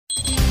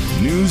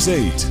News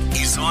 8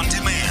 is on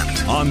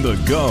demand, on the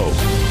go.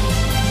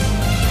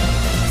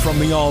 From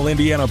the All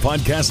Indiana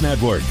Podcast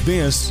Network,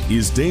 this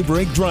is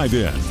Daybreak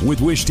Drive-In with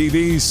Wish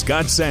TV's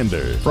Scott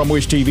Sander. From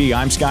Wish TV,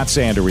 I'm Scott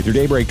Sander with your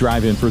Daybreak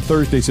Drive-In for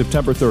Thursday,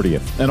 September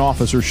 30th. An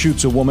officer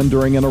shoots a woman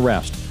during an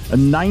arrest. A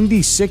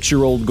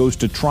 96-year-old goes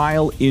to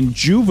trial in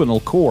juvenile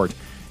court,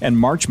 and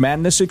March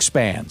Madness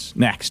expands.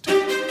 Next.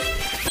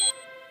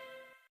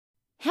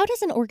 How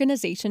does an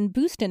organization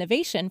boost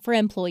innovation for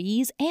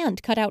employees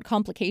and cut out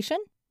complication?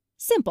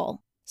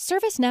 Simple.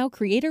 ServiceNow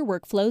Creator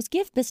Workflows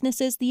give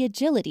businesses the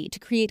agility to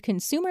create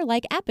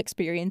consumer-like app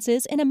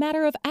experiences in a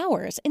matter of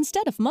hours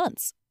instead of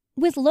months.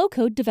 With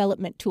low-code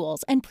development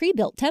tools and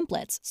pre-built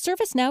templates,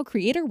 ServiceNow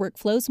Creator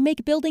Workflows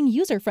make building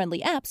user-friendly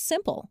apps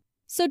simple,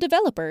 so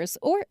developers,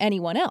 or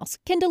anyone else,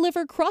 can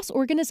deliver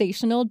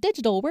cross-organizational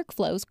digital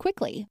workflows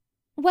quickly.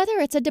 Whether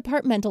it's a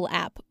departmental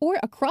app or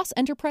a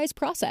cross-enterprise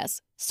process,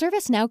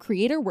 ServiceNow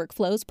Creator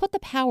Workflows put the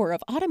power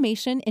of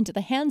automation into the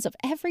hands of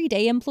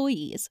everyday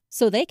employees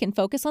so they can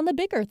focus on the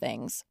bigger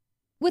things.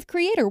 With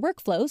Creator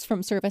Workflows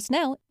from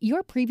ServiceNow,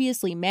 your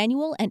previously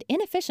manual and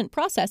inefficient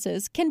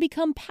processes can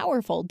become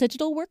powerful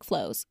digital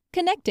workflows,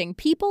 connecting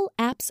people,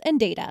 apps, and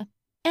data.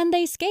 And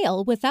they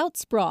scale without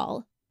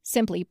sprawl.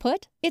 Simply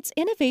put, it's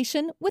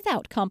innovation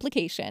without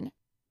complication.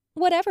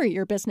 Whatever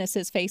your business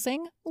is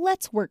facing,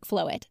 let's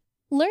workflow it.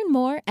 Learn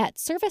more at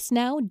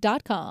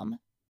servicenow.com.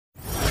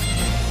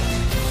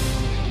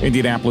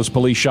 Indianapolis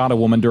police shot a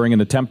woman during an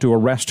attempt to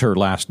arrest her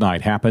last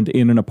night. Happened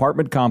in an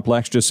apartment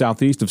complex just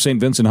southeast of St.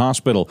 Vincent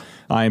Hospital.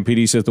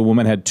 IMPD says the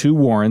woman had 2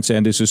 warrants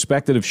and is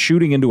suspected of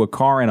shooting into a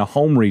car and a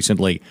home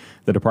recently.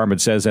 The department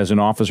says as an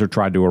officer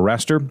tried to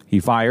arrest her, he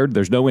fired.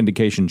 There's no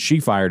indication she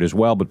fired as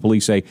well, but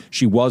police say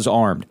she was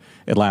armed.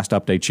 At last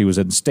update, she was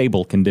in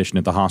stable condition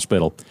at the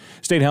hospital.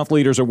 State health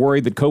leaders are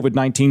worried that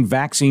COVID-19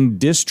 vaccine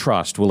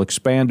distrust will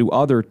expand to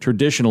other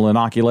traditional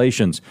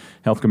inoculations.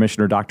 Health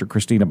Commissioner Dr.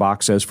 Christina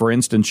Bach says, for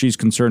instance, she's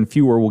concerned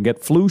fewer will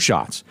get flu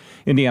shots.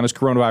 Indiana's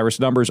coronavirus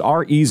numbers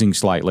are easing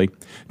slightly.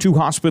 Two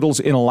hospitals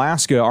in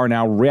Alaska are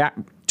now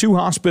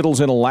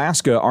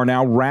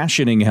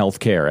rationing health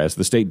care as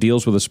the state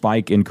deals with a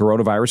spike in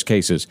coronavirus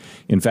cases.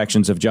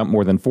 Infections have jumped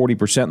more than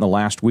 40% in the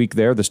last week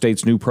there. The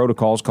state's new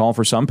protocols call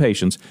for some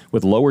patients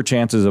with lower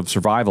chances of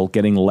survival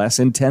getting less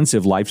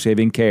intensive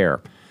life-saving care.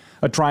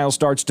 A trial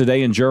starts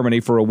today in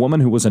Germany for a woman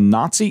who was a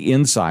Nazi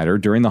insider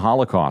during the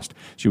Holocaust.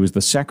 She was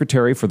the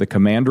secretary for the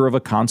commander of a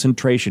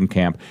concentration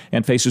camp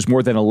and faces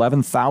more than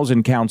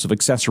 11,000 counts of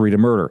accessory to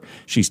murder.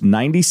 She's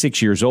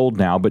 96 years old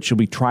now, but she'll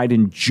be tried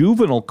in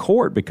juvenile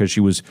court because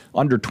she was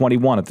under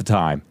 21 at the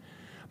time.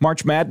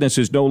 March Madness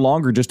is no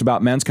longer just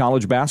about men's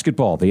college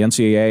basketball. The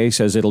NCAA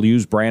says it'll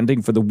use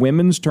branding for the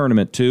women's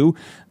tournament, too.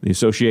 The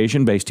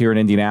association, based here in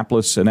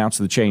Indianapolis, announced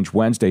the change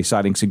Wednesday,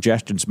 citing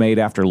suggestions made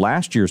after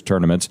last year's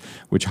tournaments,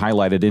 which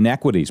highlighted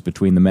inequities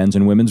between the men's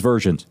and women's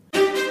versions.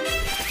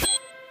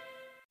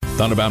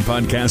 Thought about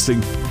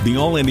podcasting? The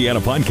All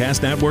Indiana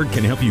Podcast Network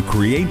can help you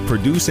create,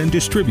 produce, and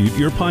distribute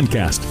your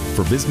podcast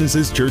for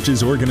businesses,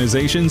 churches,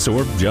 organizations,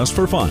 or just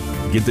for fun.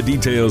 Get the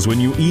details when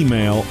you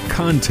email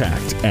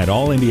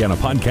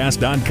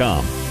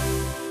contact@allindianapodcast.com.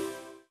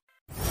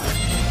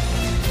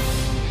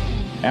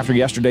 After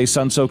yesterday's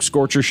sun-soaked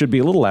scorcher, should be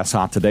a little less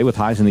hot today with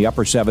highs in the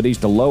upper 70s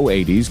to low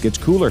 80s. Gets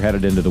cooler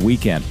headed into the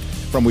weekend.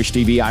 From Wish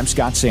TV, I'm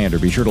Scott Sander.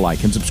 Be sure to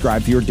like and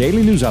subscribe for your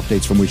daily news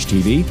updates from Wish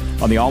TV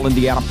on the All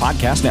Indiana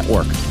Podcast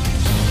Network.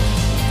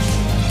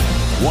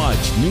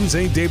 Watch News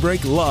 8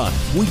 Daybreak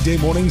live weekday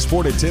mornings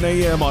 4 to 10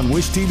 a.m. on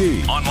Wish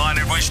TV. Online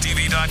at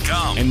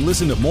wishtv.com. And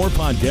listen to more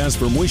podcasts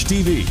from Wish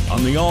TV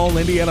on the All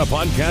Indiana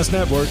Podcast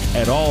Network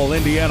at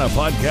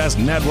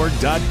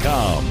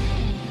allindianapodcastnetwork.com.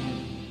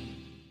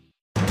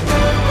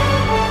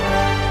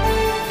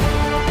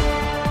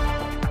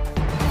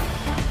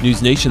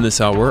 News Nation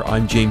this hour,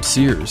 I'm James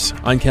Sears.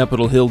 On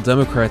Capitol Hill,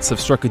 Democrats have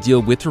struck a deal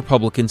with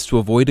Republicans to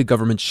avoid a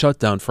government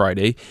shutdown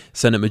Friday.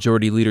 Senate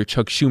Majority Leader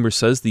Chuck Schumer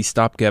says the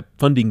stopgap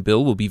funding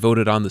bill will be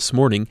voted on this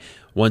morning.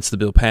 Once the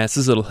bill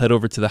passes, it'll head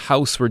over to the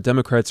House, where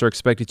Democrats are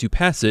expected to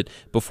pass it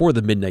before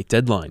the midnight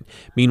deadline.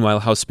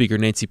 Meanwhile, House Speaker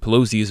Nancy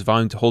Pelosi is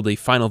vowing to hold a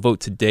final vote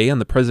today on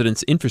the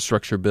president's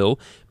infrastructure bill.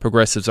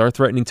 Progressives are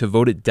threatening to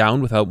vote it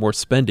down without more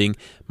spending.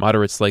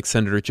 Moderates like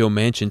Senator Joe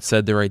Manchin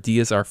said their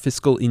ideas are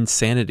fiscal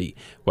insanity.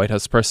 White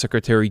House Press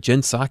Secretary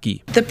Jen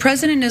Psaki. The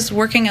president is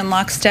working in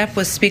lockstep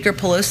with Speaker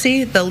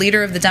Pelosi, the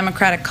leader of the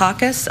Democratic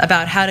caucus,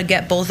 about how to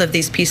get both of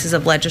these pieces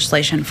of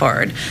legislation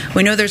forward.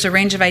 We know there's a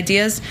range of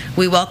ideas.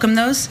 We welcome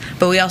those,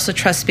 but we also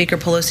trust Speaker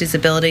Pelosi's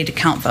ability to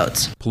count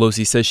votes.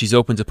 Pelosi says she's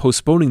open to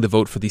postponing the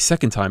vote for the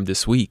second time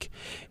this week.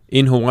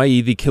 In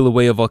Hawaii, the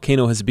Kilauea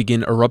volcano has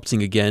begun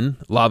erupting again.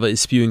 Lava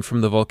is spewing from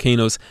the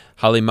volcano's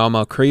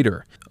Halemaumau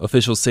crater.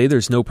 Officials say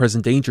there's no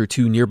present danger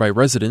to nearby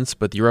residents,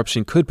 but the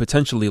eruption could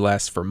potentially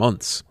last for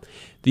months.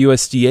 The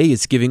USDA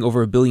is giving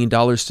over $1 billion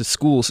to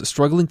schools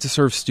struggling to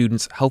serve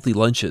students healthy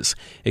lunches.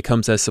 It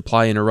comes as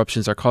supply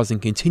interruptions are causing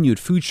continued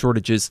food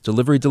shortages,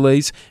 delivery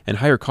delays, and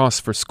higher costs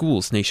for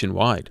schools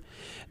nationwide.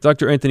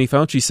 Dr. Anthony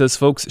Fauci says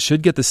folks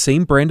should get the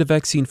same brand of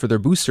vaccine for their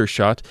booster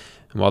shot.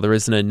 And while there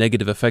isn't a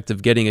negative effect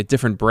of getting a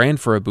different brand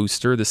for a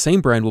booster, the same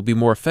brand will be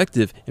more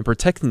effective in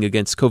protecting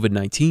against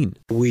COVID-19.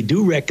 We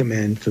do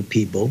recommend for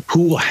people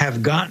who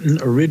have gotten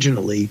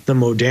originally the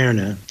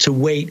Moderna to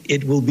wait.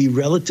 It will be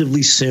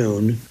relatively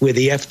soon where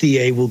the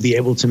FDA will be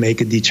able to make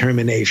a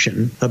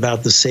determination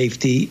about the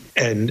safety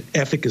and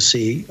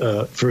efficacy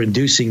for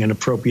inducing an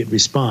appropriate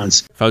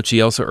response.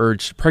 Fauci also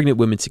urged pregnant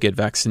women to get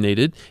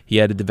vaccinated.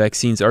 He added the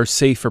vaccines are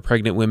safe for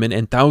pregnant women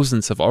and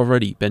thousands have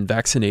already been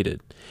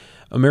vaccinated.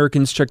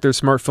 Americans check their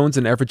smartphones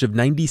an average of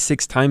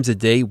 96 times a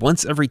day,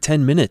 once every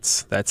 10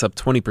 minutes. That's up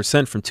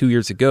 20% from 2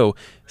 years ago.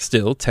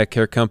 Still, tech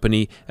care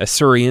company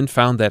Asurion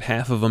found that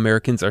half of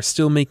Americans are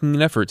still making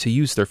an effort to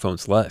use their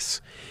phones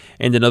less.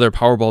 And another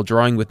Powerball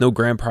drawing with no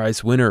grand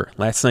prize winner.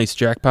 Last night's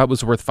jackpot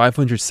was worth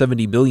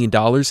 $570 million,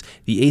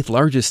 the eighth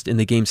largest in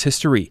the game's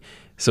history.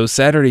 So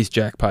Saturday's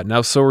jackpot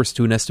now soars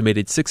to an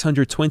estimated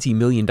 $620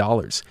 million.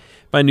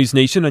 Find News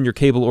Nation on your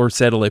cable or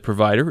satellite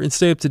provider and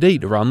stay up to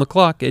date around the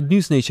clock at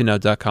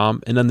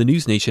newsnationnow.com and on the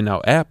News Nation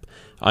Now app.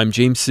 I'm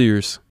James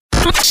Sears.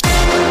 From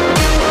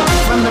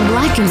the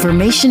Black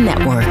Information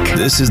Network,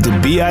 this is the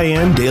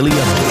BIN Daily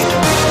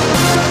Update.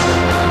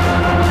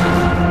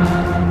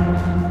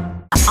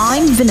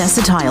 I'm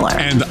Vanessa Tyler.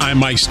 And I'm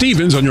Mike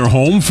Stevens on your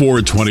home for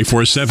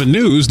 24/7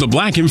 News, the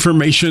Black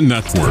Information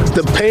Network.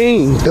 The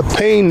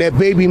pain that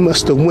baby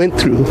must have went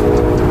through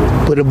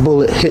with a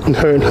bullet hitting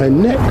her in her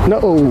neck.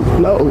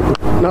 No.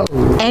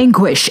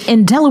 Anguish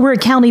in Delaware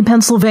County,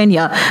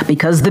 Pennsylvania,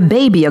 because the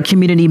baby a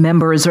community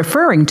member is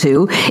referring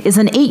to is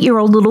an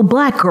 8-year-old little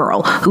black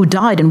girl who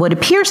died in what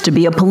appears to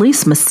be a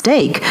police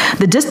mistake.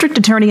 The district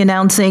attorney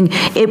announcing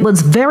it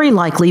was very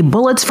likely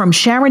bullets from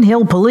Sharon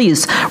Hill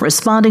police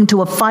responding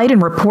to a fight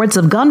and reports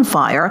of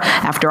gunfire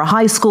after a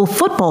high school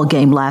football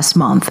game last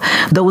month.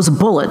 Those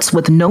bullets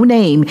with no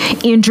name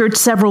injured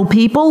several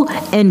people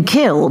and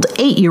killed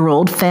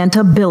 8-year-old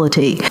Fanta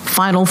Ability.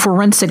 Final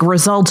forensic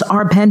results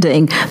are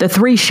pending. The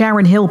 3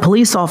 Sharon Hill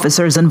police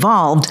officers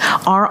involved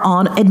are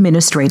on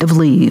administrative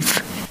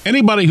leave.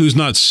 Anybody who's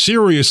not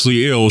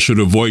seriously ill should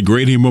avoid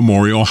Grady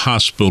Memorial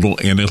Hospital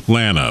in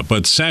Atlanta.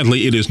 But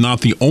sadly, it is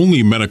not the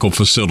only medical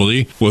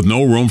facility with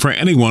no room for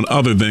anyone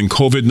other than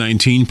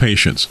COVID-19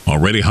 patients.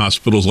 Already,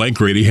 hospitals like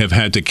Grady have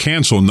had to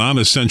cancel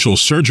non-essential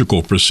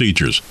surgical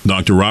procedures.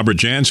 Dr. Robert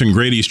Jansen,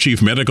 Grady's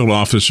chief medical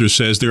officer,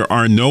 says there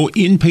are no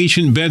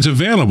inpatient beds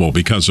available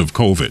because of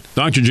COVID.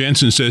 Dr.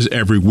 Jansen says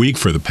every week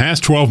for the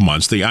past 12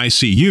 months, the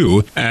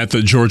ICU at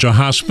the Georgia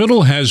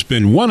hospital has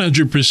been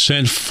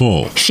 100%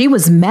 full. She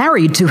was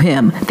married to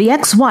him. The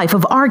ex-wife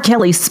of R.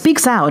 Kelly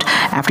speaks out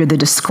after the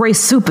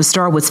disgraced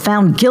superstar was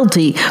found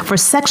guilty for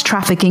sex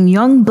trafficking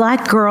young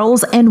black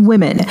girls and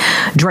women.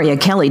 Drea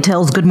Kelly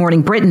tells Good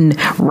Morning Britain,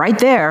 right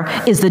there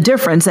is the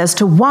difference as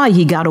to why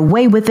he got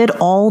away with it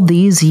all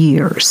these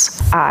years.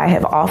 I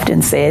have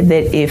often said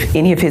that if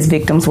any of his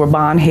victims were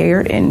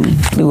blonde-haired and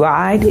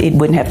blue-eyed, it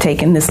wouldn't have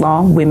taken this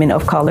long. Women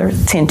of color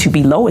tend to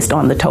be lowest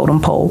on the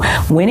totem pole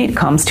when it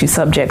comes to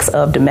subjects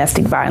of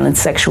domestic violence,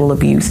 sexual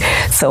abuse.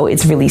 So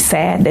it's really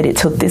sad that it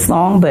took this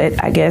long,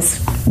 but I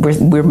guess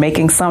we're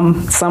making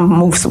some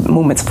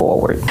movements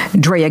forward.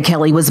 Drea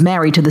Kelly was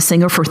married to the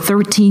singer for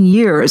 13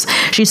 years.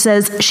 She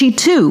says she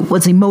too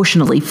was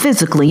emotionally,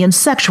 physically, and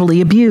sexually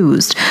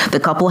abused. The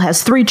couple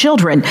has 3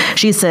 children.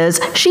 She says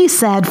she's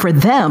sad for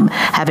them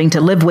having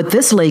to live with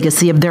this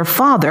legacy of their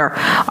father.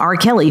 R.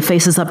 Kelly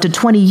faces up to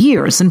 20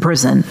 years in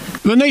prison.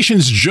 The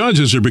nation's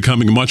judges are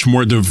becoming much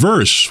more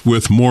diverse,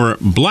 with more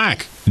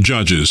black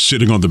judges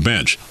sitting on the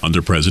bench under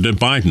President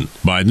Biden.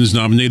 Biden's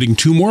nominating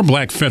 2 more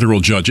black federal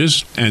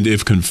judges, and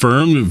if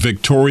confirmed,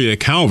 Victoria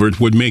Calvert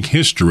would make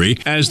history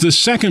as the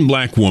second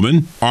black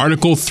woman,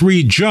 Article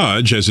 3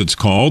 judge, as it's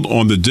called,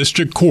 on the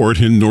district court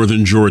in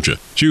northern Georgia.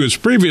 She was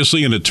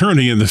previously an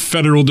attorney in the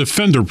Federal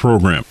Defender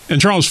Program.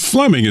 And Charles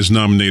Fleming is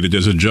nominated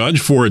as a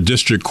judge for a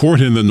district court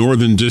in the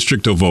Northern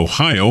District of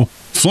Ohio.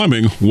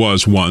 Fleming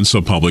was once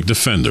a public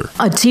defender.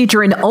 A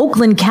teacher in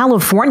Oakland,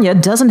 California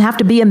doesn't have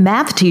to be a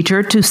math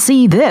teacher to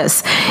see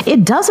this.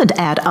 It doesn't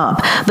add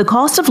up. The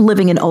cost of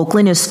living in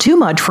Oakland is too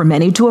much for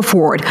many to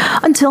afford.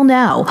 Until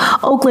now,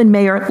 Oakland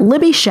Mayor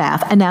Libby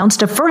Schaaf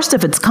announced a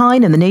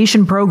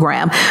first-of-its-kind-in-the-nation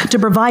program to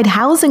provide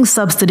housing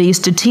subsidies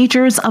to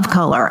teachers of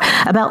color.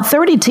 About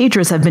 30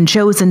 teachers have been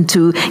chosen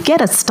to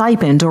get a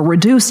stipend or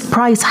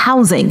reduced-price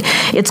housing.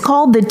 It's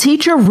called the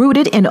Teacher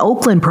Rooted in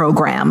Oakland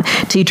program.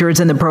 Teachers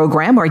in the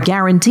program are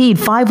guaranteed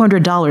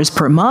 $500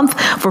 per month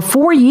for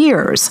 4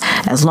 years,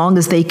 as long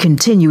as they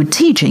continue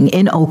teaching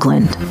in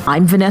Oakland.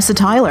 I'm Vanessa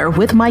Tyler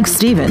with Mike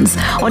Stevens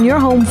on your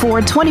home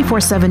for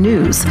 24/7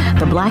 News,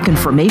 the Black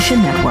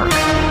Information Network.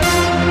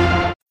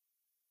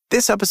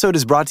 This episode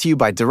is brought to you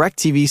by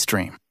DirecTV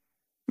Stream.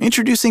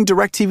 Introducing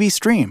DirecTV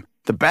Stream,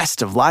 the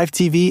best of live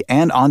TV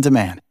and on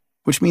demand,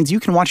 which means you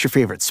can watch your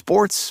favorite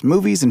sports,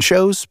 movies, and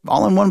shows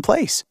all in one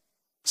place.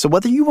 So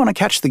whether you want to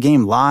catch the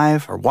game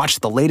live or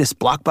watch the latest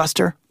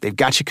blockbuster, they've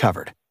got you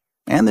covered.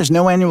 And there's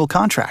no annual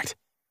contract.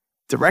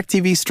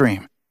 DirecTV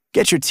Stream.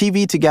 Get your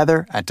TV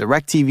together at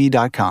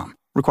DirecTV.com.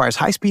 Requires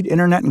high-speed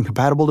internet and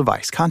compatible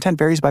device. Content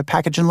varies by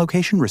package and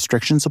location.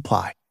 Restrictions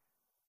apply.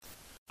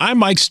 I'm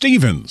Mike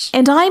Stevens.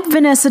 And I'm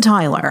Vanessa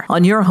Tyler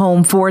on your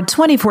home for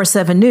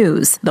 24/7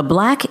 News, the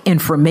Black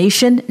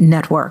Information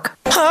Network.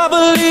 I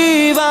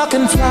believe I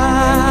can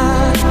fly.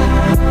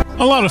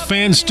 A lot of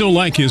fans still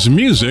like his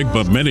music,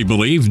 but many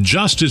believe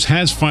justice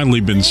has finally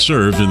been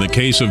served in the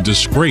case of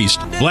disgraced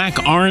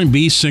black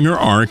R&B singer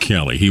R.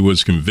 Kelly. He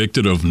was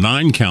convicted of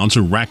 9 counts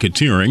of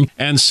racketeering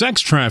and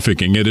sex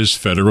trafficking at his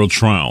federal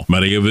trial.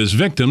 Many of his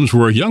victims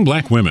were young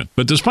black women.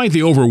 But despite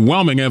the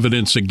overwhelming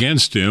evidence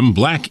against him,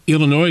 black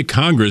Illinois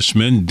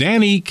Congressman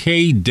Danny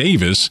K.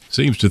 Davis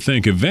seems to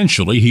think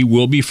eventually he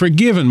will be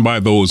forgiven by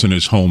those in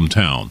his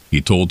hometown.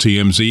 He told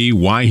TMZ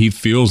why he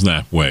feels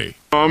that way.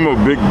 I'm a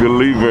big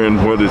believer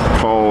in what is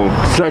called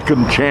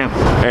second chance,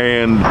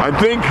 and I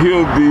think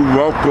he'll be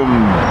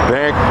welcomed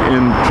back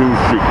into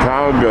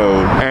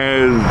Chicago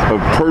as a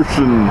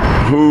person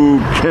who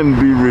can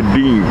be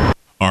redeemed.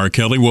 R.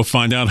 Kelly will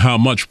find out how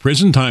much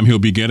prison time he'll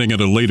be getting at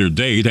a later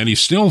date, and he's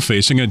still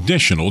facing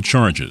additional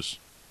charges.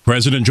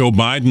 President Joe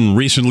Biden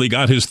recently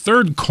got his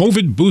 3rd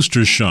COVID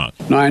booster shot.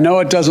 Now, I know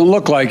it doesn't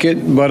look like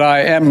it, but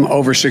I am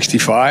over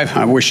 65.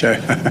 I wish I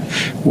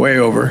way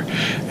over.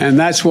 And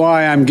that's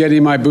why I'm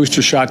getting my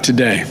booster shot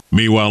today.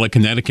 Meanwhile, a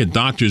Connecticut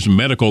doctor's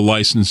medical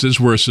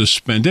licenses were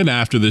suspended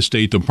after the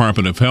State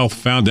Department of Health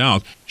found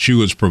out she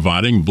was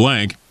providing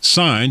blank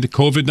signed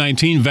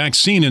COVID-19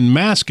 vaccine and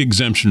mask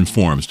exemption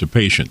forms to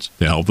patients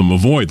to help them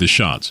avoid the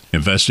shots.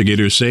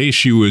 Investigators say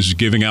she was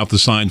giving out the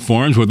signed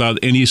forms without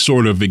any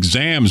sort of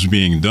exams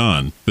being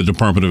done. The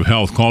Department of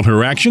Health called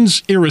her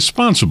actions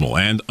irresponsible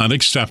and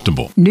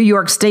unacceptable. New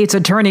York State's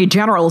Attorney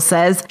General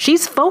says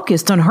she's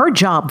focused on her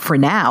job for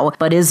now,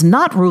 but is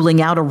not ruling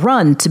out a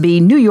run to be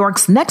New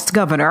York's next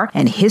governor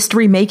and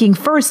history-making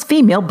first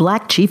female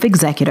black chief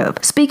executive.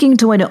 Speaking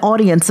to an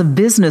audience of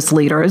business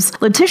leaders,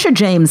 Letitia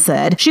James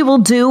said she will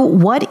do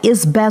what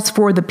is best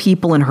for the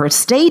people in her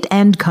state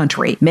and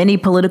country. Many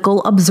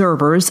political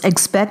observers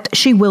expect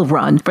she will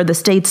run for the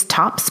state's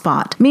top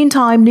spot.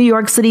 Meantime, New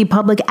York City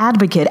public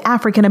advocate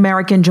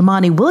African-American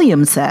Jumaane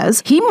Williams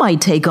says he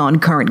might take on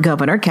current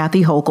Governor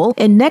Kathy Hochul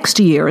in next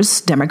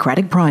year's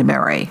Democratic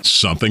primary.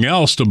 Something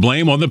else to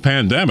blame on the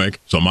pandemic.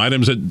 Some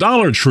items at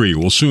Dollar Tree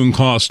will soon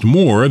cost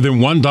more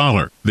than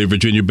 $1. The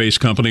Virginia-based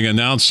company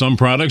announced some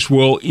products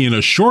will, in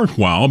a short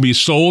while, be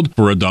sold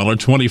for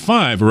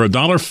 $1.25 or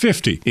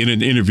 $1.50. In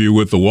an interview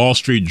with the Wall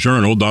Street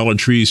Journal, Dollar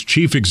Tree's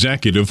chief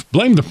executive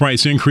blamed the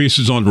price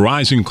increases on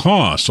rising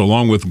costs,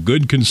 along with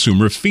good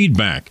consumer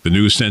feedback. The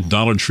news sent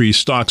Dollar Tree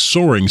stock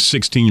soaring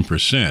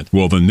 16%.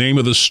 Will the name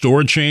of the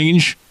store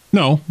change?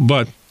 No,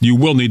 but you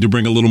will need to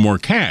bring a little more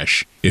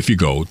cash if you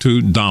go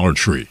to Dollar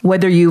Tree.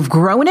 Whether you've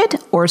grown it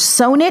or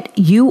sown it,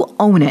 you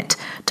own it.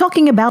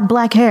 Talking about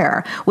black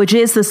hair, which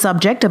is the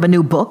subject of a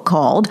new book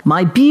called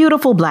My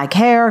Beautiful Black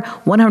Hair,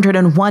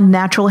 101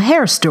 Natural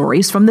Hair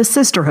Stories from the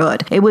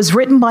Sisterhood. It was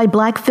written by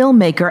black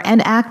filmmaker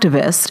and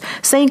activist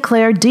St.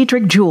 Clair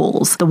Dietrich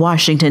Jules. The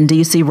Washington,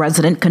 D.C.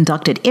 resident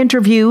conducted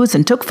interviews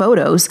and took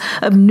photos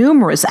of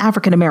numerous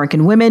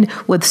African-American women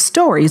with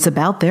stories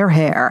about their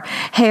hair.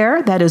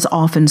 Hair that is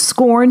often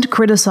scorned,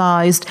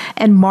 criticized,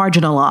 and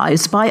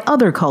marginalized by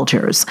other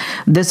cultures.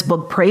 This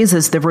book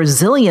praises the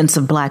resilience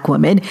of black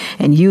women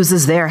and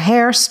uses their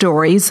hair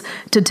stories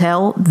to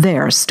tell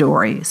their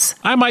stories.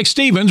 I'm Mike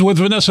Stevens with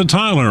Vanessa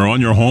Tyler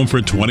on your home for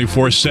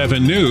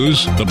 24/7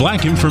 News, the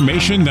Black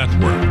Information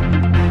Network.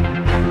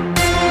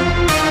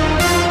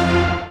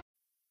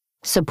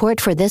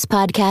 Support for this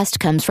podcast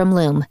comes from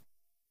Loom.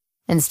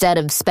 Instead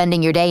of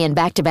spending your day in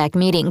back-to-back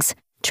meetings,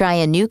 try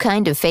a new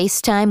kind of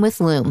FaceTime with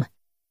Loom.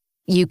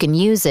 You can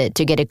use it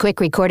to get a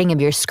quick recording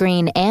of your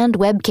screen and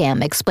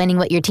webcam explaining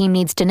what your team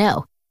needs to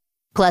know.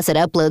 Plus, it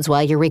uploads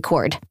while you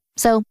record,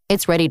 so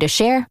it's ready to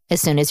share as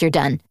soon as you're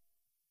done.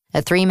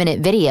 A 3-minute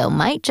video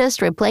might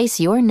just replace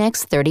your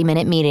next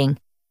 30-minute meeting.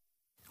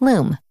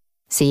 Loom.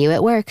 See you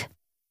at work.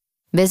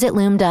 Visit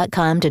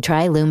Loom.com to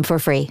try Loom for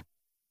free.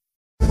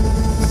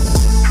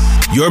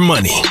 Your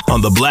money on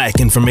the Black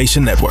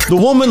Information Network. The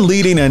woman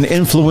leading an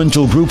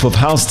influential group of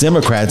House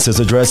Democrats is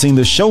addressing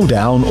the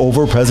showdown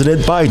over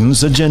President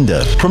Biden's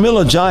agenda.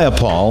 Pramila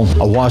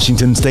Jayapal, a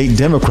Washington state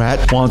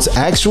Democrat, wants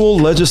actual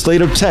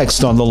legislative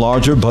text on the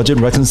larger budget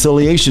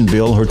reconciliation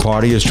bill her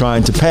party is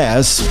trying to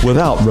pass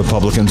without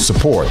Republican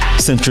support.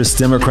 Centrist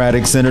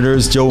Democratic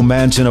Senators Joe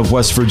Manchin of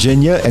West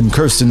Virginia and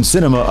Kirsten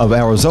Sinema of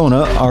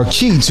Arizona are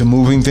key to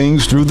moving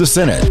things through the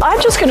Senate.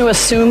 I'm just going to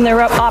assume they're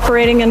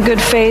operating in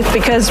good faith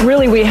because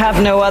really we have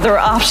no other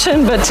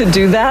option but to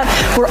do that.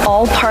 We're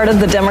all part of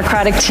the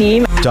Democratic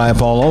team.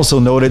 Jayapal also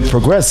noted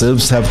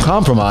progressives have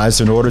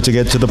compromised in order to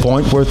get to the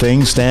point where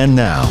things stand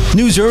now.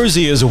 New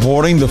Jersey is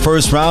awarding the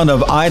first round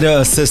of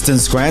IDA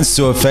assistance grants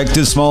to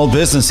affected small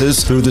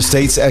businesses through the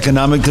state's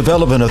Economic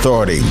Development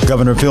Authority.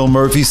 Governor Phil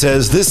Murphy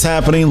says this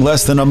happening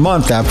less than a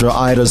month after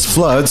Ida's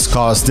floods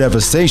caused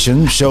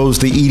devastation shows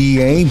the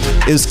EDA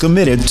is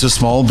committed to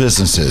small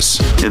businesses.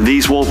 And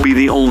these won't be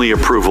the only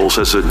approvals,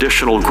 as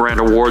additional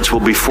grant awards will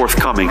be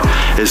forthcoming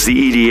as the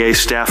EDA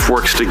staff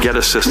works to get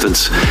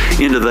assistance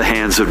into the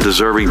hands of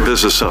deserving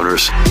business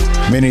owners.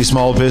 Many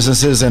small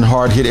businesses in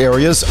hard-hit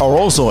areas are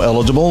also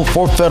eligible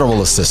for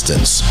federal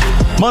assistance.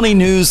 Money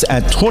news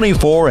at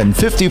 24 and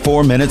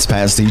 54 minutes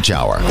past each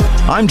hour.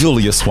 I'm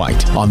Julius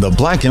White on the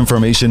Black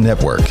Information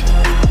Network.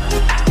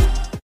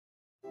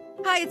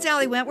 Hi, it's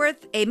Allie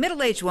Wentworth, a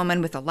middle-aged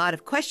woman with a lot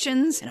of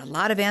questions and a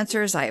lot of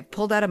answers I have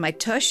pulled out of my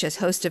tush as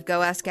host of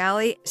Go Ask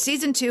Allie.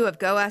 Season 2 of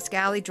Go Ask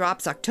Allie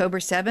drops October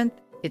 7th.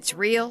 It's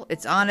real,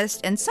 it's honest,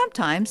 and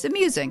sometimes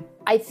amusing.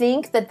 I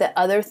think that the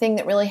other thing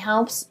that really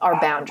helps are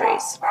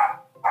boundaries.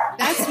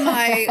 That's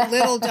my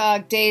little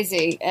dog,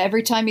 Daisy.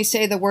 Every time you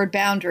say the word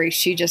boundary,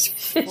 she just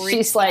freaks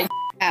She's like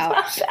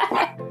out.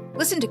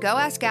 Listen to Go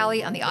Ask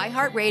Allie on the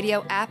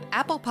iHeartRadio app,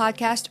 Apple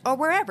Podcast, or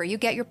wherever you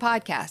get your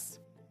podcasts.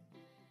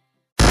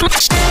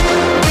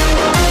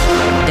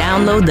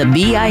 Download the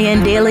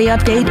BIN Daily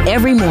Update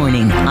every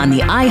morning on the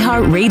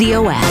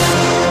iHeartRadio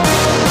app.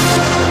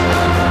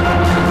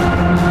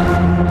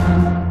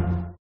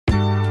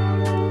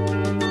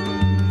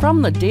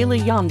 From the Daily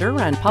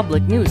Yonder and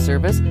Public News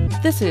Service,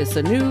 this is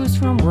the news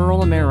from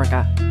rural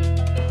America.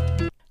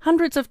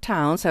 Hundreds of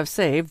towns have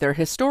saved their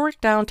historic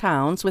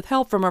downtowns with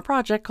help from a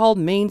project called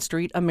Main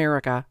Street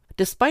America.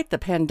 Despite the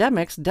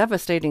pandemic's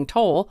devastating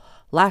toll,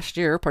 last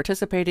year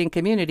participating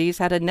communities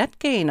had a net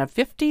gain of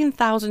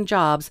 15,000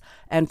 jobs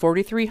and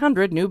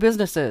 4,300 new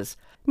businesses.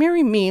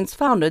 Mary Means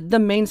founded the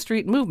Main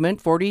Street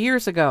movement 40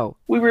 years ago.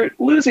 We were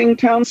losing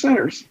town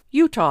centers.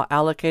 Utah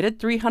allocated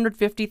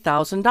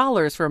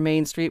 $350,000 for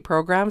Main Street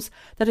programs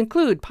that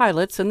include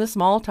pilots in the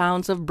small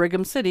towns of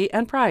Brigham City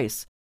and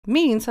Price.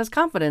 Means has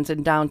confidence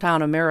in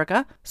downtown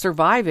America,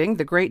 surviving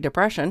the Great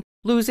Depression,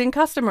 losing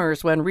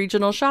customers when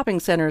regional shopping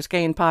centers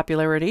gained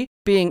popularity,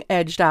 being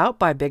edged out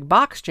by big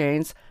box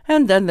chains,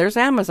 and then there's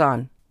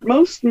Amazon.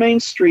 Most main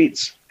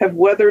streets have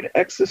weathered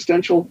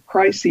existential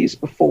crises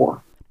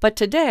before. But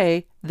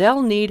today,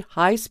 they'll need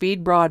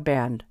high-speed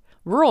broadband.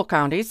 Rural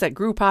counties that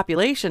grew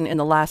population in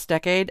the last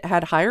decade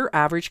had higher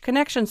average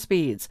connection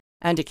speeds,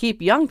 and to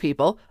keep young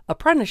people,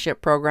 apprenticeship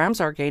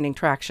programs are gaining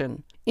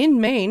traction. In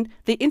Maine,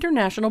 the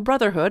International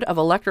Brotherhood of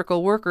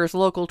Electrical Workers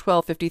Local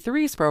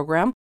 1253's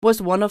program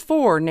was one of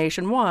 4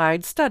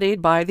 nationwide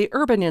studied by the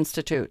Urban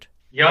Institute.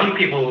 Young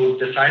people who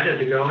decided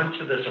to go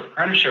into this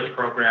apprenticeship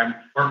program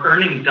were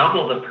earning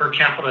double the per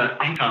capita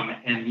income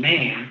in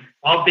Maine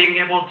while being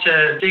able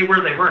to stay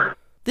where they were.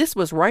 This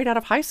was right out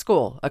of high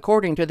school,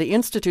 according to the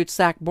Institute's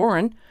Zach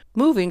Boren,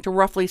 moving to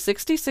roughly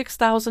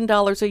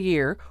 $66,000 a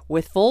year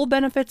with full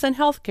benefits and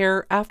health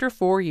care after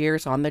 4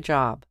 years on the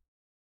job.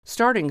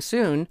 Starting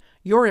soon,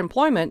 your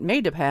employment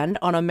may depend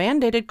on a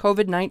mandated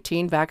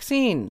COVID-19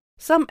 vaccine.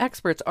 Some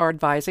experts are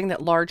advising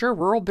that larger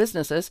rural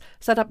businesses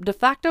set up de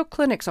facto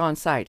clinics on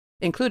site,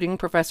 including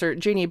Professor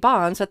Jeannie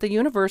Bonds at the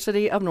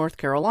University of North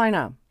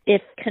Carolina.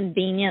 If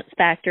convenience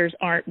factors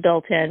aren't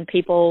built in,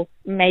 people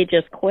may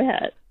just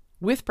quit.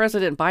 With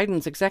President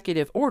Biden's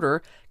executive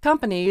order,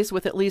 companies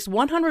with at least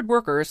 100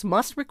 workers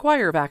must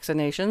require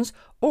vaccinations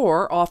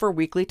or offer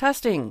weekly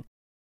testing.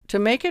 To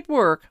make it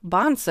work,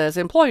 Bond says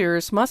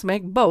employers must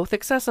make both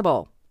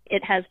accessible.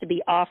 It has to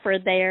be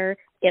offered there.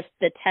 If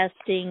the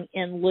testing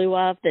in lieu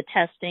of the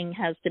testing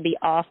has to be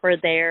offered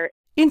there.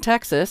 In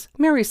Texas,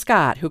 Mary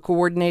Scott, who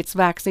coordinates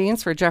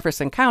vaccines for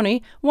Jefferson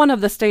County, one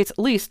of the state's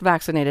least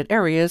vaccinated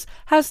areas,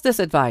 has this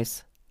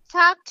advice.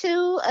 Talk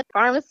to a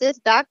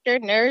pharmacist, doctor,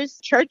 nurse,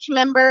 church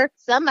member,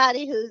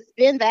 somebody who's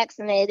been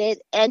vaccinated,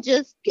 and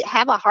just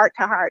have a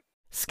heart-to-heart.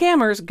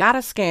 Scammers gotta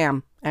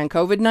scam, and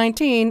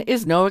COVID-19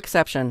 is no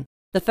exception.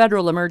 The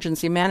Federal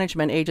Emergency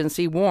Management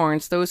Agency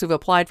warns those who've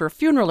applied for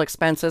funeral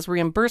expenses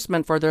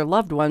reimbursement for their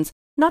loved ones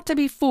not to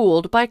be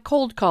fooled by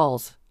cold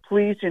calls.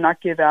 Please do not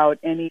give out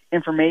any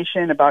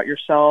information about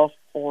yourself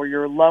or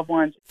your loved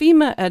ones.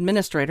 FEMA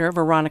Administrator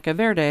Veronica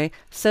Verde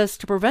says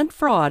to prevent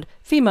fraud,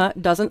 FEMA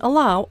doesn't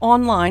allow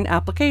online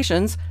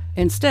applications,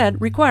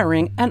 instead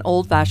requiring an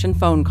old-fashioned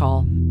phone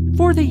call.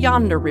 For the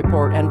Yonder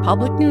Report and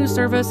Public News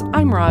Service,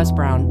 I'm Roz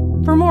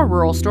Brown. For more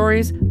rural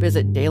stories,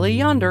 visit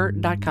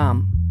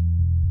dailyyonder.com.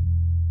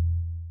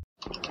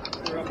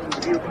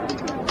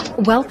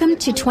 Welcome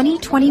to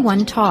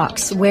 2021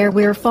 Talks, where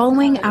we're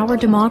following our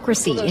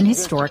democracy in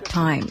historic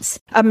times.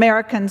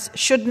 Americans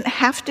shouldn't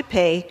have to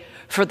pay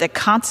for the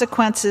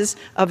consequences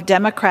of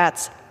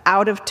Democrats'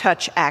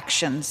 out-of-touch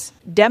actions.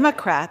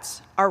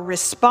 Democrats are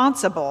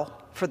responsible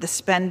for the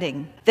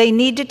spending. They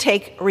need to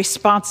take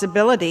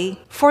responsibility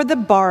for the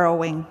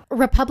borrowing.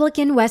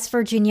 Republican West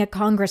Virginia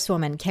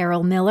Congresswoman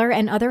Carol Miller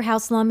and other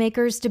House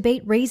lawmakers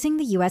debate raising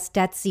the U.S.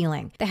 debt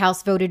ceiling. The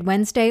House voted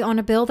Wednesday on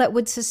a bill that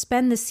would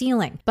suspend the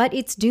ceiling, but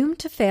it's doomed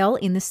to fail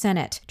in the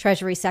Senate.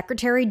 Treasury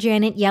Secretary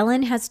Janet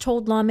Yellen has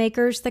told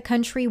lawmakers the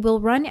country will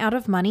run out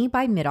of money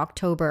by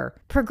mid-October.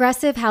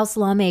 Progressive House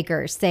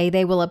lawmakers say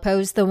they will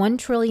oppose the $1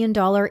 trillion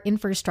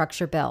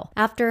infrastructure bill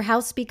after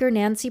House Speaker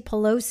Nancy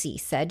Pelosi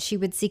said she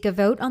would seek a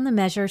vote on the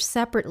measure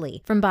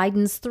separately from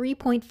Biden's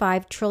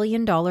 $3.5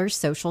 trillion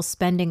social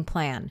spending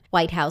plan.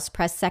 White House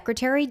Press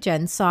Secretary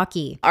Jen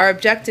Psaki. Our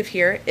objective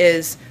here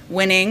is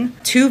winning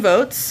 2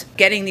 votes,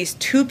 getting these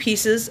 2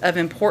 pieces of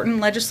important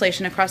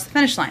legislation across the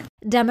finish line.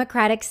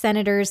 Democratic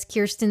Senators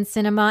Kyrsten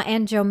Sinema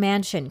and Joe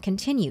Manchin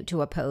continue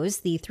to oppose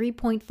the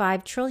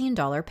 $3.5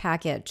 trillion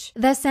package.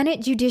 The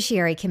Senate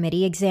Judiciary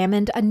Committee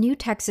examined a new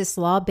Texas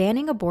law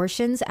banning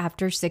abortions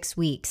after 6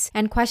 weeks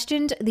and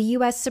questioned the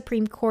U.S.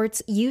 Supreme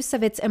Court's use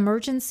of its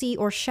emergency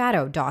or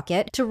shadow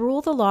docket to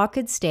rule the law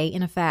could stay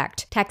in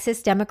effect.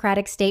 Texas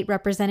Democratic State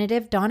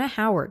Representative Donna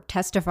Howard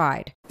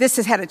testified. This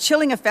has had a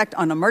chilling effect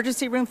on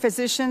emergency room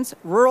physicians,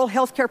 rural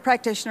healthcare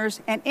practitioners,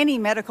 and any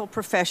medical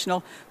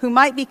professional who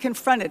might be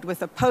confronted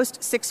with a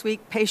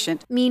post-6-week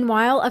patient.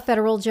 Meanwhile, a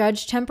federal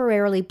judge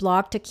temporarily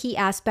blocked a key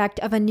aspect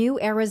of a new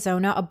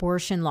Arizona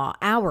abortion law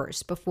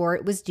hours before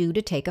it was due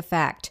to take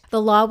effect.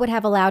 The law would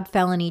have allowed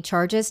felony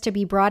charges to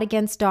be brought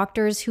against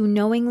doctors who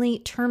knowingly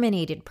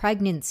terminated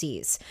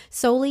pregnancies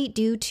solely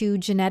due to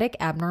genetic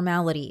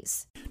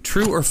abnormalities.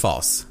 True or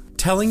false?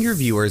 Telling your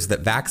viewers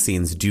that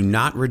vaccines do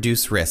not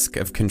reduce risk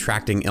of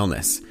contracting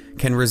illness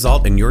can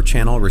result in your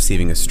channel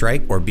receiving a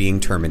strike or being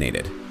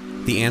terminated.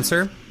 The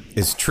answer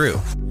is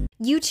true.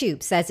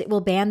 YouTube says it will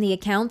ban the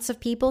accounts of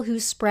people who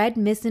spread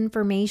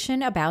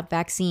misinformation about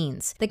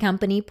vaccines. The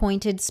company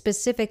pointed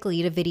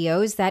specifically to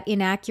videos that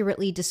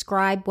inaccurately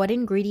describe what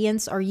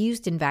ingredients are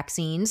used in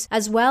vaccines,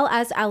 as well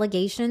as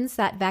allegations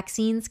that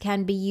vaccines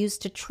can be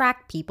used to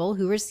track people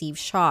who receive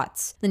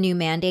shots. The new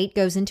mandate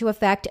goes into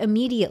effect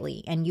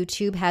immediately, and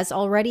YouTube has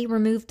already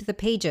removed the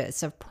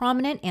pages of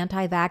prominent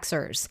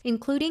anti-vaxxers,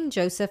 including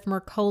Joseph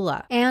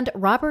Mercola and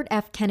Robert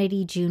F.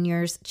 Kennedy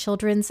Jr.'s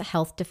Children's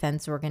Health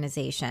Defense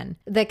Organization.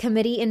 The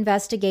committee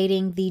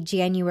investigating the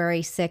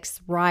January 6th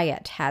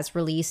riot has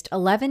released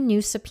 11 new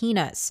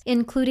subpoenas,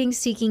 including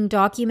seeking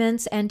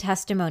documents and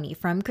testimony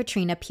from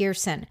Katrina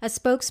Pearson, a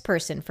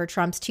spokesperson for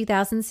Trump's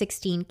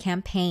 2016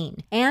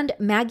 campaign, and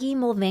Maggie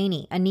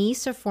Mulvaney, a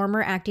niece of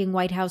former acting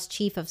White House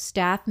Chief of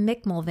Staff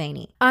Mick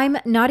Mulvaney. I'm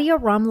Nadia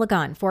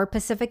Ramlagan for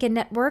Pacifica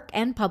Network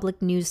and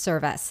Public News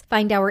Service.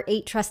 Find our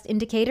 8 trust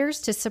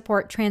indicators to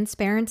support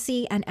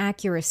transparency and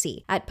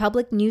accuracy at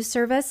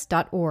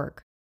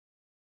publicnewsservice.org.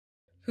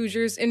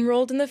 Hoosiers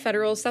enrolled in the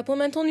Federal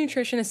Supplemental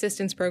Nutrition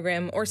Assistance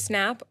Program, or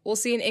SNAP, will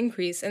see an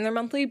increase in their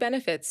monthly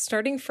benefits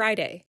starting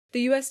Friday.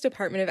 The U.S.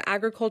 Department of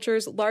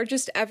Agriculture's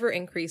largest ever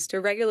increase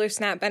to regular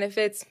SNAP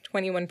benefits,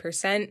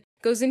 21%,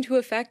 goes into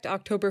effect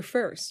October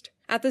 1st.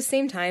 At the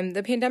same time,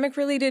 the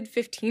pandemic-related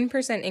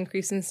 15%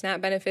 increase in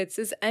SNAP benefits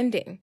is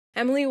ending.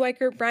 Emily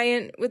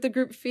Weichert-Bryant, with the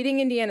group Feeding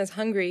Indiana's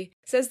Hungry,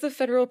 says the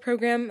federal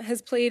program has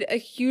played a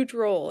huge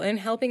role in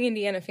helping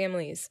Indiana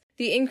families.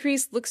 The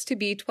increase looks to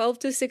be $12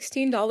 to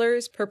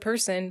 $16 per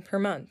person per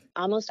month.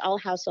 Almost all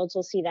households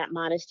will see that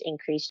modest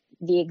increase.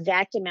 The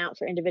exact amount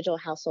for individual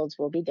households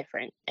will be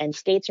different, and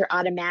states are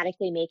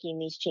automatically making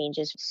these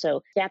changes,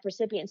 so SNAP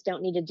recipients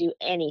don't need to do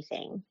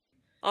anything.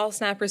 All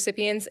SNAP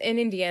recipients in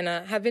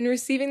Indiana have been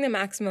receiving the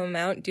maximum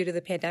amount due to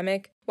the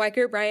pandemic.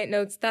 Weichert-Bryant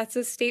notes that's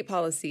a state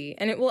policy,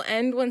 and it will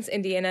end once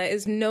Indiana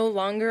is no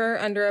longer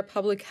under a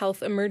public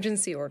health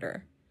emergency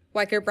order.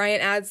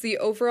 Weichert-Bryant adds the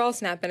overall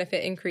SNAP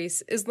benefit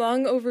increase is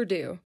long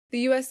overdue.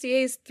 The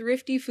USDA's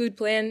Thrifty Food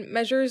Plan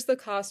measures the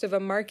cost of a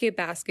market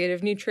basket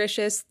of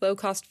nutritious,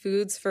 low-cost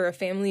foods for a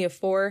family of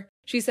 4.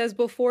 She says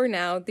before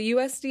now, the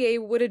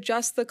USDA would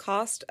adjust the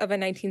cost of a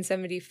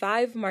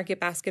 1975 market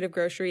basket of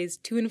groceries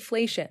to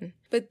inflation.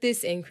 But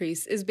this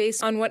increase is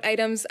based on what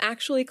items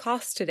actually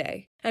cost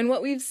today and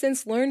what we've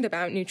since learned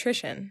about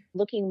nutrition.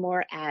 Looking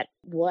more at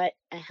what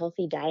a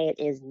healthy diet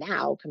is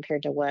now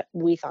compared to what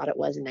we thought it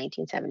was in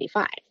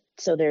 1975.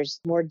 So there's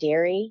more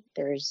dairy,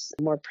 there's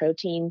more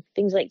protein,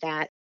 things like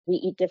that. We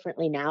eat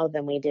differently now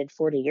than we did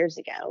 40 years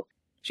ago.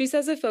 She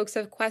says if folks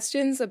have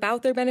questions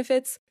about their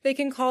benefits, they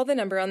can call the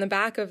number on the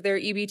back of their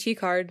EBT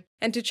card.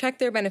 And to check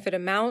their benefit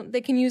amount,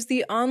 they can use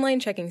the online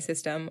checking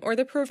system or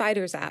the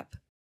provider's app.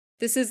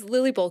 This is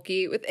Lily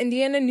Bolke with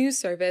Indiana News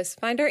Service.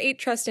 Find our 8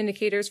 trust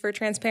indicators for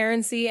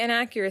transparency and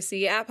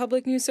accuracy at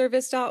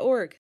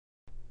publicnewsservice.org.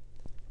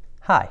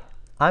 Hi,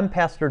 I'm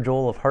Pastor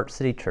Joel of Heart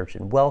City Church,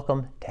 and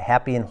welcome to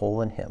Happy and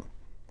Whole in Him.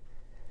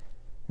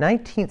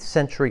 19th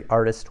century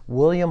artist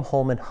William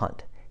Holman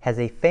Hunt has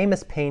a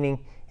famous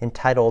painting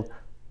entitled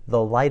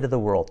The Light of the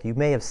World. You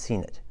may have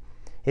seen it.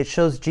 It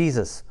shows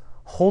Jesus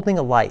holding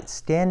a light,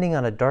 standing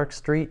on a dark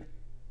street,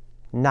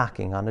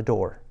 knocking on a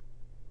door.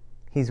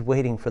 He's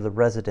waiting for the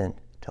resident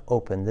to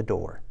open the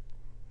door.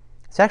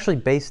 It's actually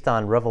based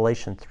on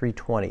Revelation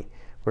 3:20,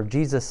 where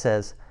Jesus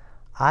says,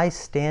 I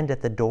stand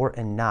at the door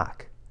and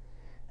knock.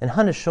 And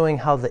Hunt is showing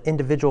how the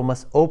individual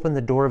must open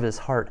the door of his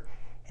heart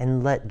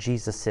and let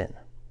Jesus in.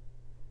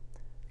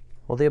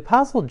 Well, the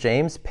Apostle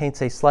James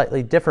paints a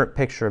slightly different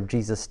picture of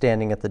Jesus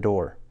standing at the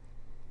door.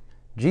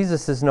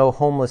 Jesus is no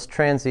homeless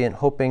transient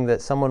hoping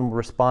that someone will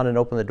respond and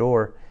open the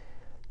door.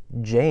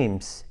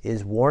 James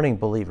is warning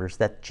believers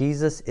that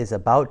Jesus is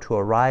about to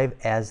arrive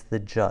as the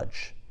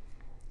judge.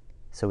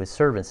 So his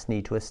servants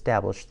need to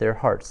establish their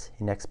hearts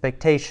in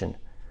expectation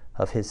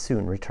of his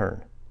soon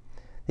return.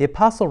 The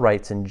apostle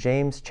writes in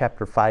James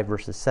chapter 5,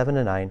 verses 7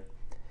 and 9,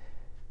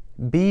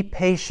 "Be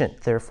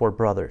patient, therefore,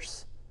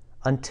 brothers,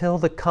 until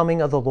the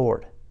coming of the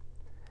Lord.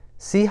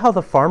 See how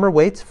the farmer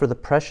waits for the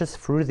precious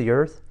fruit of the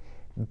earth,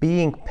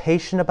 being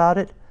patient about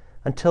it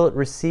until it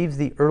receives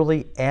the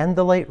early and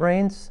the late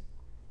rains?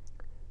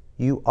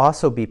 You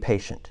also be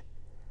patient.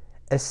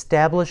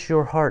 Establish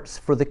your hearts,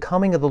 for the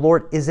coming of the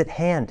Lord is at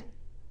hand.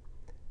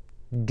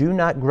 Do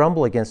not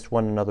grumble against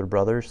one another,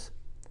 brothers,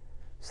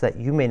 so that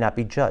you may not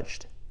be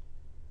judged.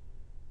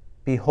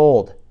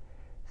 Behold,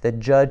 the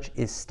judge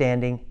is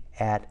standing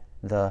at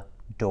the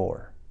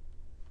door."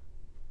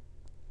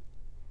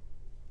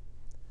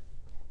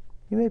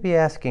 You may be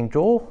asking,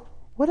 Joel,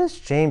 what is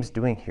James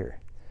doing here?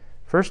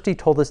 First he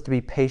told us to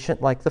be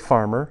patient like the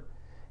farmer,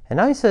 and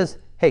now he says,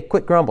 hey,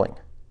 quit grumbling.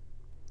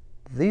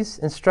 These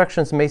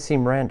instructions may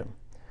seem random.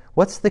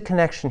 What's the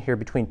connection here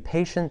between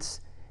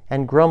patience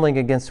and grumbling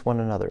against one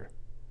another?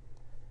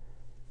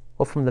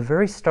 Well, from the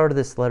very start of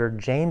this letter,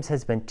 James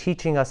has been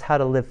teaching us how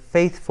to live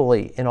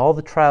faithfully in all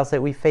the trials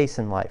that we face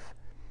in life.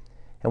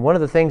 And one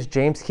of the things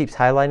James keeps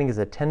highlighting is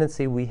a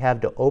tendency we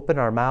have to open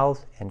our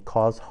mouths and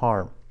cause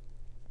harm.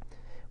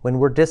 When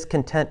we're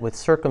discontent with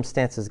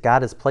circumstances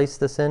God has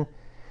placed us in,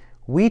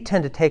 we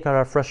tend to take out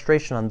our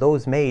frustration on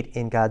those made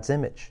in God's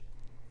image.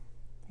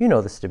 You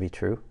know this to be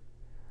true.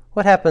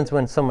 What happens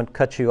when someone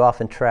cuts you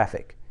off in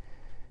traffic?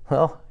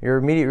 Well, your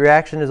immediate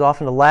reaction is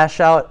often to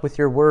lash out with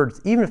your words,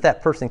 even if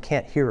that person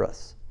can't hear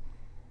us.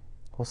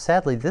 Well,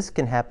 sadly, this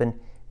can happen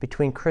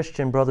between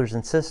Christian brothers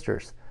and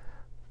sisters,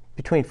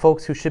 between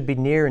folks who should be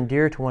near and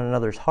dear to one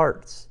another's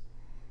hearts.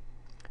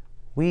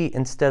 We,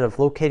 instead of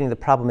locating the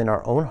problem in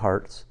our own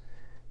hearts,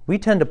 we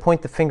tend to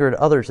point the finger at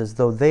others as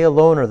though they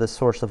alone are the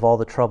source of all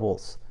the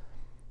troubles.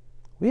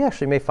 We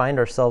actually may find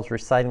ourselves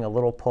reciting a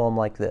little poem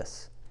like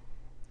this: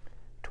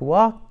 "To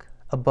walk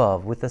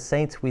above with the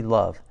saints we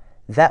love,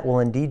 that will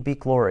indeed be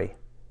glory.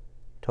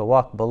 To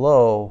walk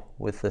below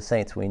with the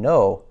saints we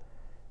know,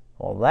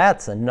 well,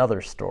 that's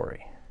another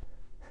story."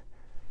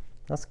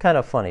 That's kind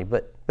of funny,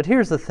 but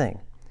here's the thing.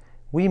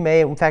 We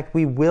may, in fact,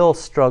 we will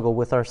struggle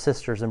with our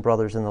sisters and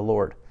brothers in the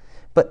Lord,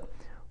 but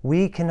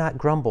we cannot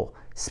grumble,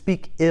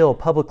 speak ill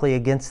publicly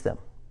against them.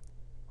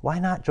 Why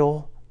not,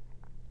 Joel?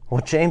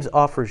 Well, James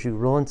offers you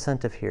real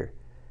incentive here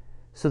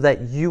so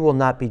that you will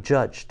not be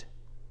judged.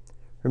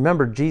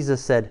 Remember,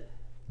 Jesus said,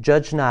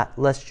 "Judge not,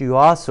 lest you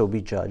also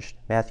be judged,"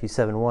 Matthew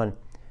 7:1.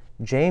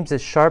 James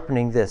is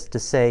sharpening this to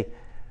say,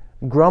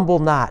 grumble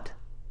not,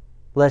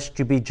 lest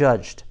you be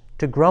judged.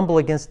 To grumble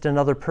against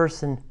another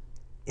person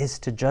is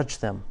to judge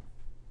them.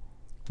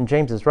 And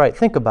James is right.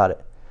 Think about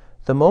it.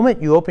 The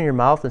moment you open your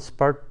mouth and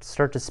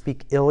start to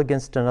speak ill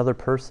against another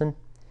person,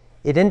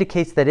 it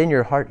indicates that in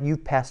your heart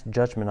you've passed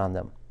judgment on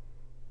them.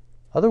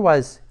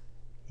 Otherwise,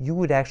 you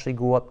would actually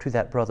go up to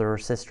that brother or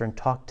sister and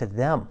talk to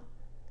them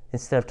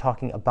instead of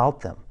talking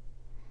about them.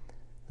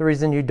 The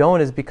reason you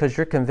don't is because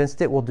you're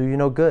convinced it will do you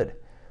no good.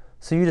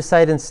 So you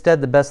decide instead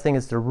the best thing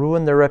is to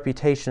ruin their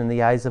reputation in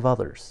the eyes of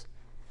others.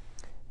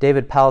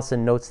 David Powlison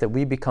notes that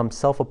we become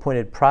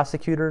self-appointed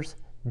prosecutors,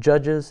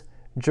 judges,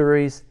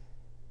 juries,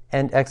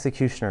 and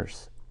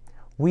executioners.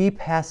 We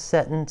pass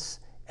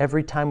sentence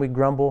every time we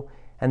grumble,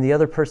 and the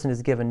other person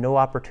is given no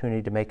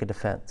opportunity to make a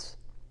defense.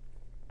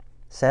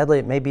 Sadly,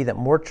 it may be that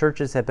more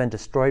churches have been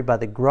destroyed by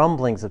the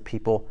grumblings of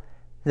people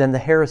than the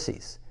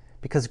heresies,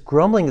 because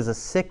grumbling is a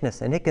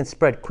sickness and it can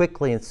spread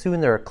quickly, and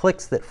soon there are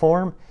cliques that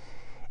form.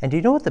 And do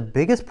you know what the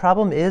biggest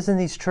problem is in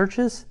these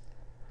churches?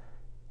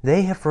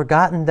 They have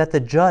forgotten that the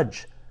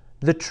judge,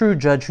 the true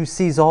judge who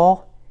sees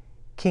all,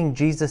 King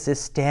Jesus, is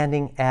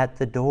standing at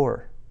the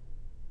door.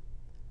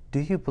 Do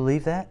you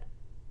believe that?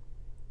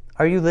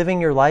 Are you living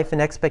your life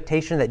in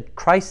expectation that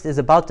Christ is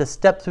about to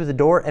step through the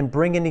door and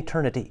bring in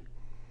eternity?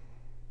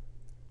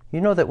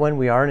 You know that when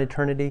we are in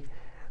eternity,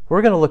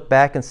 we're going to look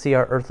back and see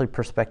our earthly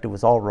perspective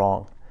was all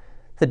wrong.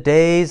 The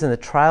days and the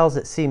trials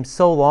that seem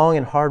so long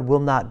and hard will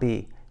not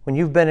be when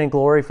you've been in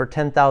glory for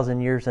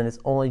 10,000 years and it's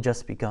only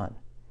just begun.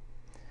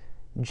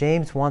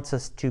 James wants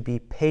us to be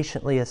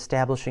patiently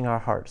establishing our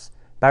hearts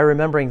by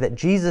remembering that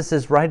Jesus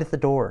is right at the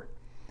door.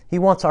 He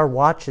wants our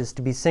watches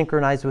to be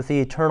synchronized with the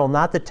eternal,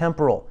 not the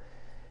temporal,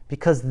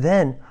 because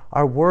then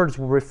our words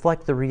will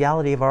reflect the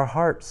reality of our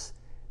hearts,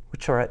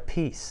 which are at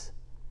peace.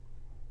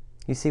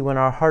 You see, when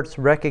our hearts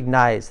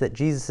recognize that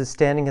Jesus is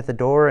standing at the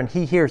door and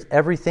He hears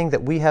everything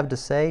that we have to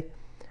say,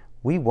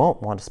 we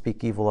won't want to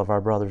speak evil of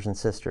our brothers and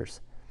sisters.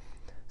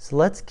 So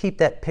let's keep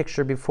that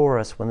picture before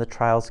us when the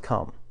trials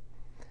come.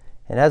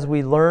 And as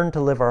we learn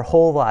to live our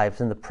whole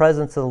lives in the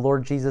presence of the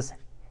Lord Jesus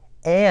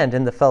and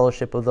in the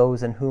fellowship of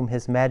those in whom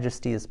His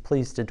Majesty is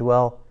pleased to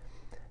dwell,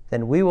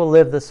 then we will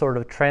live the sort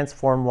of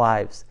transformed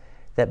lives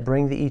that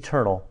bring the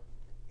eternal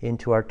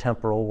into our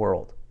temporal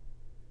world.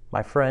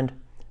 My friend,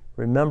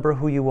 remember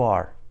who you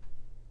are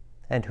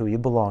and who you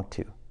belong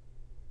to.